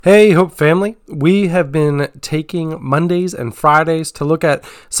Hey, Hope family. We have been taking Mondays and Fridays to look at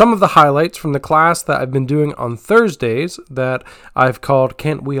some of the highlights from the class that I've been doing on Thursdays that I've called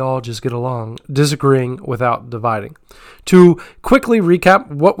Can't We All Just Get Along? Disagreeing Without Dividing. To quickly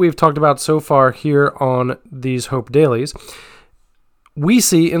recap what we've talked about so far here on these Hope Dailies, we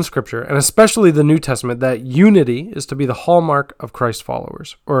see in Scripture, and especially the New Testament, that unity is to be the hallmark of Christ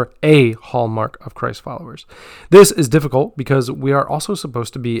followers, or a hallmark of Christ followers. This is difficult because we are also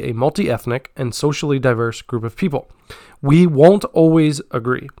supposed to be a multi-ethnic and socially diverse group of people. We won't always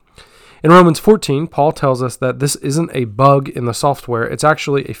agree. In Romans 14, Paul tells us that this isn't a bug in the software, it's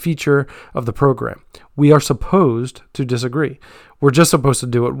actually a feature of the program. We are supposed to disagree. We're just supposed to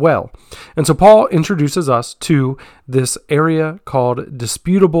do it well. And so Paul introduces us to this area called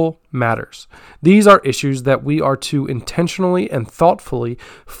disputable matters. These are issues that we are to intentionally and thoughtfully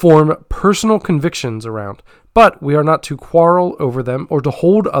form personal convictions around, but we are not to quarrel over them or to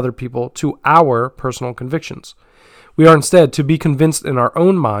hold other people to our personal convictions. We are instead to be convinced in our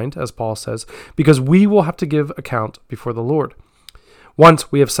own mind, as Paul says, because we will have to give account before the Lord.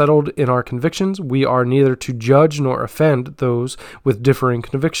 Once we have settled in our convictions, we are neither to judge nor offend those with differing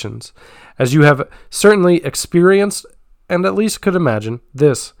convictions. As you have certainly experienced, and at least could imagine,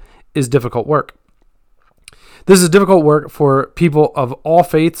 this is difficult work. This is difficult work for people of all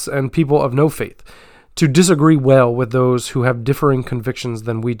faiths and people of no faith, to disagree well with those who have differing convictions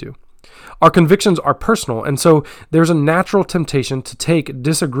than we do. Our convictions are personal, and so there's a natural temptation to take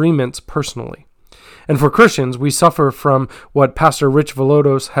disagreements personally. And for Christians, we suffer from what Pastor Rich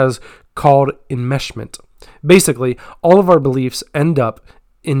Villodas has called enmeshment. Basically, all of our beliefs end up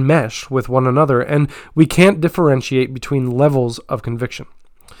in mesh with one another, and we can't differentiate between levels of conviction.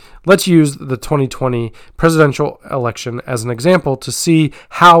 Let's use the 2020 presidential election as an example to see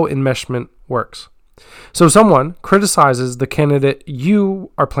how enmeshment works. So someone criticizes the candidate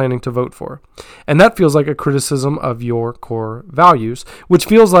you are planning to vote for, and that feels like a criticism of your core values, which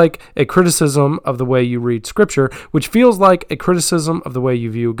feels like a criticism of the way you read Scripture, which feels like a criticism of the way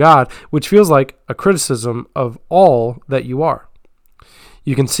you view God, which feels like a criticism of all that you are.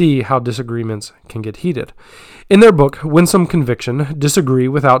 You can see how disagreements can get heated. In their book, Winsome Conviction, Disagree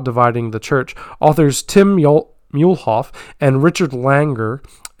Without Dividing the Church, authors Tim Muehlhoff and Richard Langer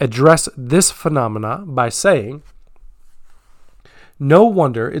address this phenomena by saying, no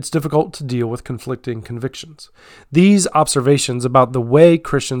wonder it's difficult to deal with conflicting convictions. These observations about the way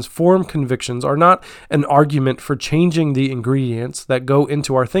Christians form convictions are not an argument for changing the ingredients that go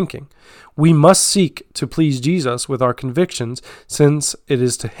into our thinking. We must seek to please Jesus with our convictions, since it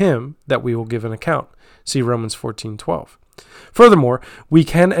is to him that we will give an account. See Romans 14:12. Furthermore, we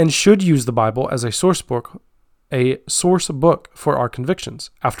can and should use the Bible as a source book for our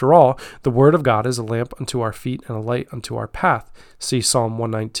convictions. After all, the Word of God is a lamp unto our feet and a light unto our path. See Psalm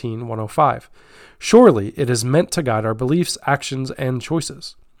 119:105. Surely it is meant to guide our beliefs, actions, and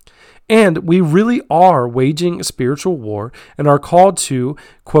choices. And we really are waging a spiritual war and are called to,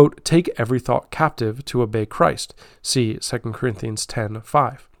 quote, take every thought captive to obey Christ. See 2 Corinthians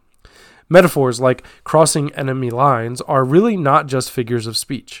 10:5. Metaphors like crossing enemy lines are really not just figures of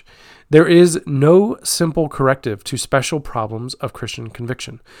speech. There is no simple corrective to special problems of Christian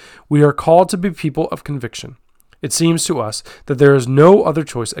conviction. We are called to be people of conviction. It seems to us that there is no other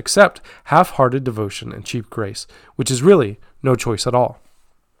choice except half-hearted devotion and cheap grace, which is really no choice at all.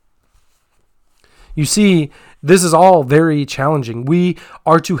 You see, this is all very challenging. We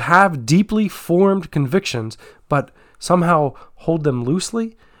are to have deeply formed convictions, but somehow hold them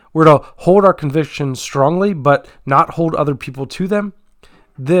loosely. We're to hold our convictions strongly, but not hold other people to them.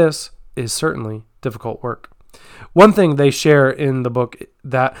 This is certainly difficult work. One thing they share in the book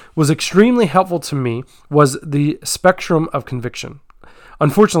that was extremely helpful to me was the spectrum of conviction.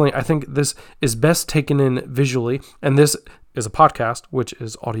 Unfortunately, I think this is best taken in visually, and this is a podcast, which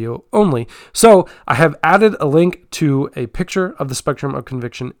is audio only. So I have added a link to a picture of the spectrum of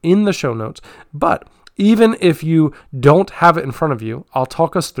conviction in the show notes, but even if you don't have it in front of you, I'll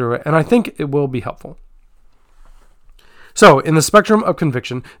talk us through it, and I think it will be helpful. So, in the spectrum of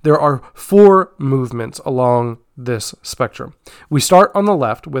conviction, there are 4 movements along this spectrum. We start on the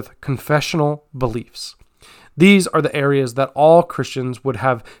left with confessional beliefs. These are the areas that all Christians would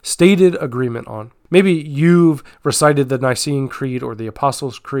have stated agreement on. Maybe you've recited the Nicene Creed or the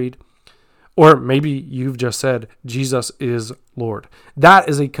Apostles' Creed, or maybe you've just said, Jesus is Lord. That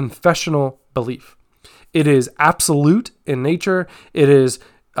is a confessional belief. It is absolute in nature. It is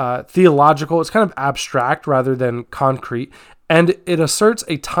theological. It's kind of abstract rather than concrete, and it asserts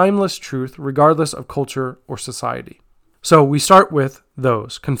a timeless truth regardless of culture or society. So we start with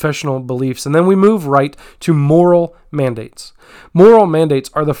those confessional beliefs, and then we move right to moral mandates. Moral mandates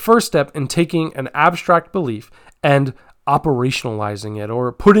are the first step in taking an abstract belief and operationalizing it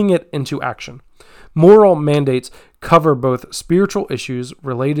or putting it into action. Moral mandates cover both spiritual issues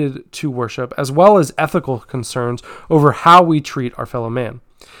related to worship as well as ethical concerns over how we treat our fellow man.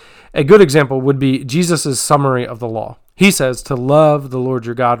 A good example would be Jesus' summary of the law. He says to love the Lord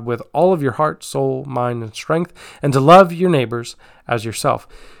your God with all of your heart, soul, mind, and strength, and to love your neighbors as yourself.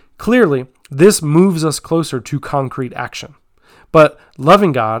 Clearly, this moves us closer to concrete action. But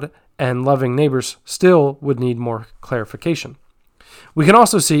loving God and loving neighbors still would need more clarification. We can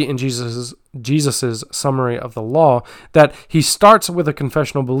also see in Jesus' summary of the law that he starts with a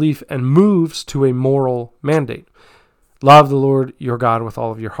confessional belief and moves to a moral mandate. Love the Lord your God with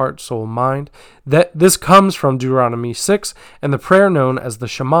all of your heart, soul, and mind. This comes from Deuteronomy 6 and the prayer known as the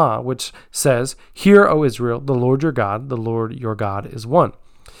Shema, which says, Hear, O Israel, the Lord your God is one.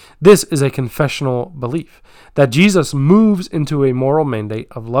 This is a confessional belief that Jesus moves into a moral mandate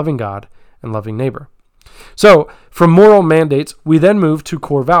of loving God and loving neighbor. So, from moral mandates, we then move to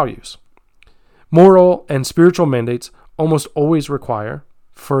core values. Moral and spiritual mandates almost always require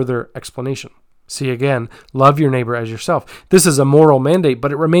further explanation. See again, love your neighbor as yourself. This is a moral mandate,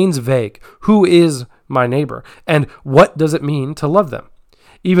 but it remains vague. Who is my neighbor? And what does it mean to love them?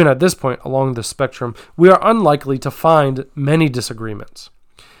 Even at this point along the spectrum, we are unlikely to find many disagreements.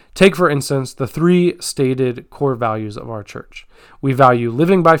 Take, for instance, the three stated core values of our church. We value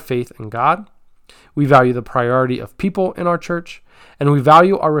living by faith in God, we value the priority of people in our church, and we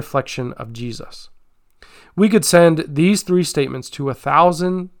value our reflection of Jesus. We could send these three statements to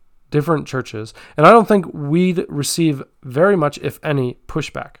 1,000 different churches, and I don't think we'd receive very much, if any,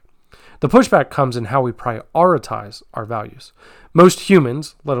 pushback. The pushback comes in how we prioritize our values. Most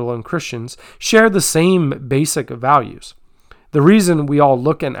humans, let alone Christians, share the same basic values. The reason we all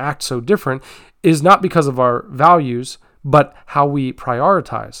look and act so different is not because of our values, but how we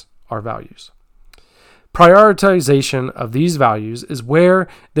prioritize our values. Prioritization of these values is where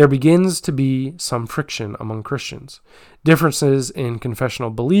there begins to be some friction among Christians. Differences in confessional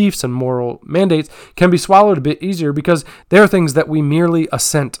beliefs and moral mandates can be swallowed a bit easier because they are things that we merely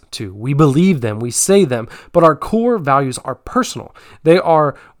assent to. We believe them, we say them, but our core values are personal. They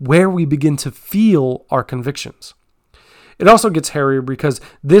are where we begin to feel our convictions. It also gets hairier because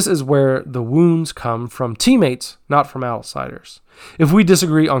this is where the wounds come from teammates, not from outsiders. If we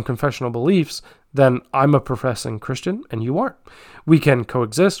disagree on confessional beliefs, then I'm a professing Christian and you aren't. We can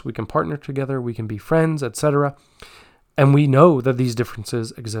coexist, we can partner together, we can be friends, etc. And we know that these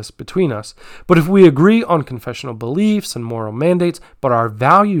differences exist between us. But if we agree on confessional beliefs and moral mandates, but our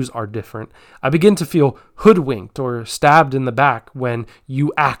values are different, I begin to feel hoodwinked or stabbed in the back when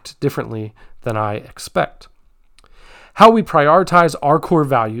you act differently than I expect. How we prioritize our core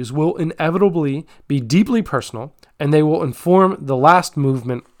values will inevitably be deeply personal, and they will inform the last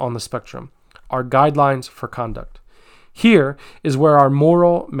movement on the spectrum, our guidelines for conduct. Here is where our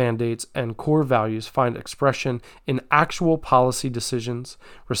moral mandates and core values find expression in actual policy decisions,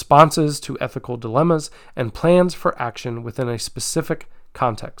 responses to ethical dilemmas, and plans for action within a specific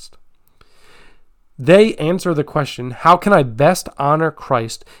context. They answer the question, how can I best honor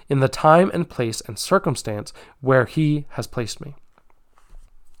Christ in the time and place and circumstance where he has placed me?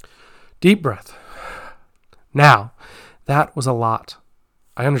 Deep breath. Now, that was a lot.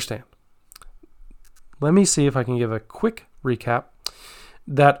 I understand. Let me see if I can give a quick recap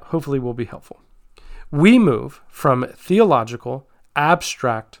that hopefully will be helpful. We move from theological,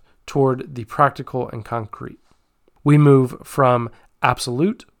 abstract, toward the practical and concrete. We move from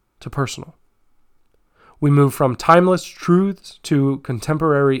absolute to personal. We move from timeless truths to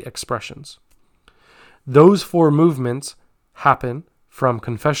contemporary expressions. Those four movements happen from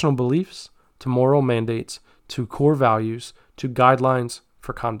confessional beliefs to moral mandates to core values to guidelines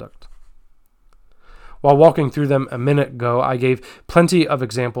for conduct. While walking through them a minute ago, I gave plenty of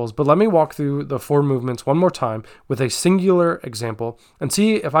examples, but let me walk through the four movements one more time with a singular example and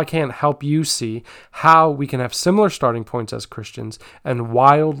see if I can help you see how we can have similar starting points as Christians and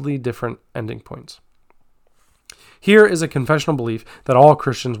wildly different ending points. Here is a confessional belief that all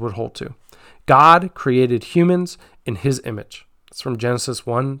Christians would hold to. God created humans in his image. It's from Genesis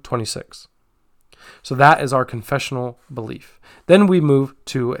 1:26. So that is our confessional belief. Then we move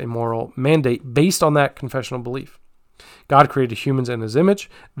to a moral mandate based on that confessional belief. God created humans in his image.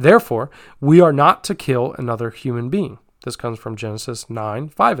 Therefore, we are not to kill another human being. This comes from Genesis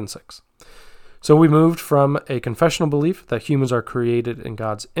 9:5 and 6. So we moved from a confessional belief that humans are created in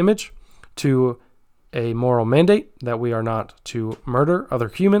God's image to a moral mandate that we are not to murder other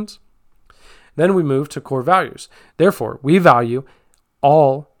humans. Then we move to core values. Therefore, we value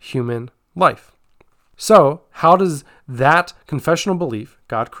all human life. So, how does that confessional belief,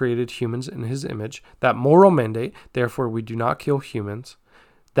 God created humans in his image, that moral mandate, therefore we do not kill humans,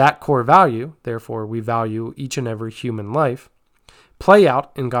 that core value, therefore we value each and every human life, play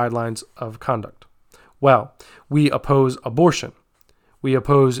out in guidelines of conduct? Well, we oppose abortion. We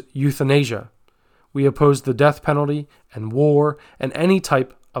oppose euthanasia. We oppose the death penalty and war and any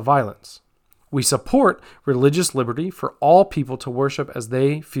type of violence. We support religious liberty for all people to worship as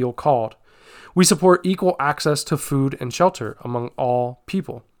they feel called. We support equal access to food and shelter among all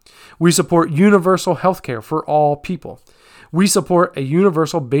people. We support universal health care for all people. We support a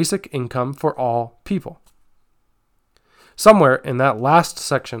universal basic income for all people. Somewhere in that last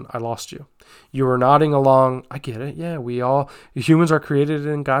section, I lost you. You were nodding along. I get it. Yeah, humans are created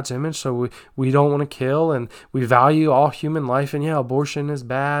in God's image, so we don't want to kill, and we value all human life. And yeah, abortion is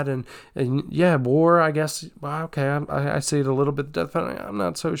bad, and yeah, war, I guess. Well, okay, I see it a little bit. Death penalty, I'm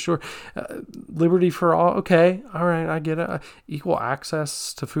not so sure. Liberty for all. Okay, all right, I get it. Equal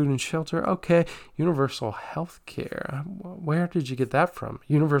access to food and shelter. Okay, universal health care. Where did you get that from?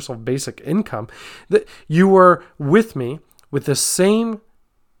 Universal basic income. That you were with me with the same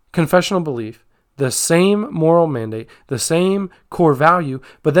confessional belief, the same moral mandate, the same core value,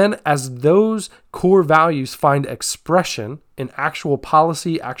 but then as those core values find expression in actual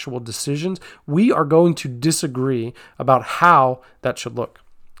policy, actual decisions, we are going to disagree about how that should look.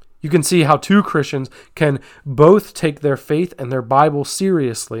 You can see how two Christians can both take their faith and their Bible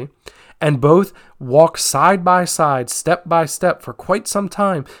seriously and both walk side by side, step by step for quite some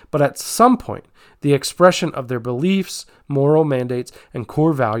time, but at some point, the expression of their beliefs, moral mandates, and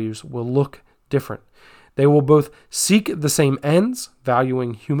core values will look different. They will both seek the same ends,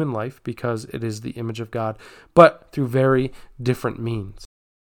 valuing human life because it is the image of God, but through very different means.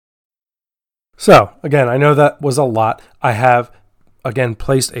 So, again, I know that was a lot. I have, again,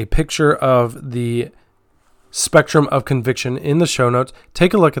 placed a picture of the spectrum of conviction in the show notes.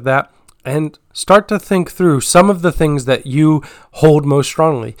 Take a look at that and start to think through some of the things that you hold most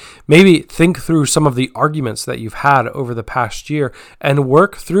strongly. Maybe think through some of the arguments that you've had over the past year and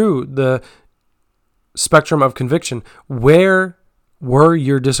work through the spectrum of conviction. Where were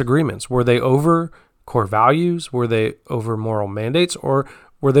your disagreements? Were they over core values? Were they over moral mandates? Or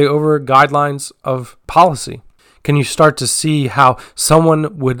were they over guidelines of policy? Can you start to see how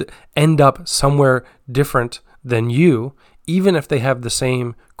someone would end up somewhere different than you, even if they have the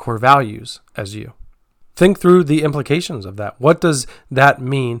same core values as you? Think through the implications of that. What does that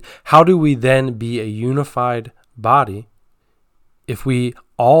mean? How do we then be a unified body if we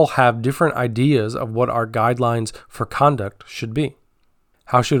all have different ideas of what our guidelines for conduct should be?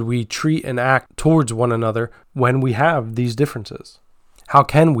 How should we treat and act towards one another when we have these differences? How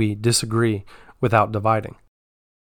can we disagree without dividing?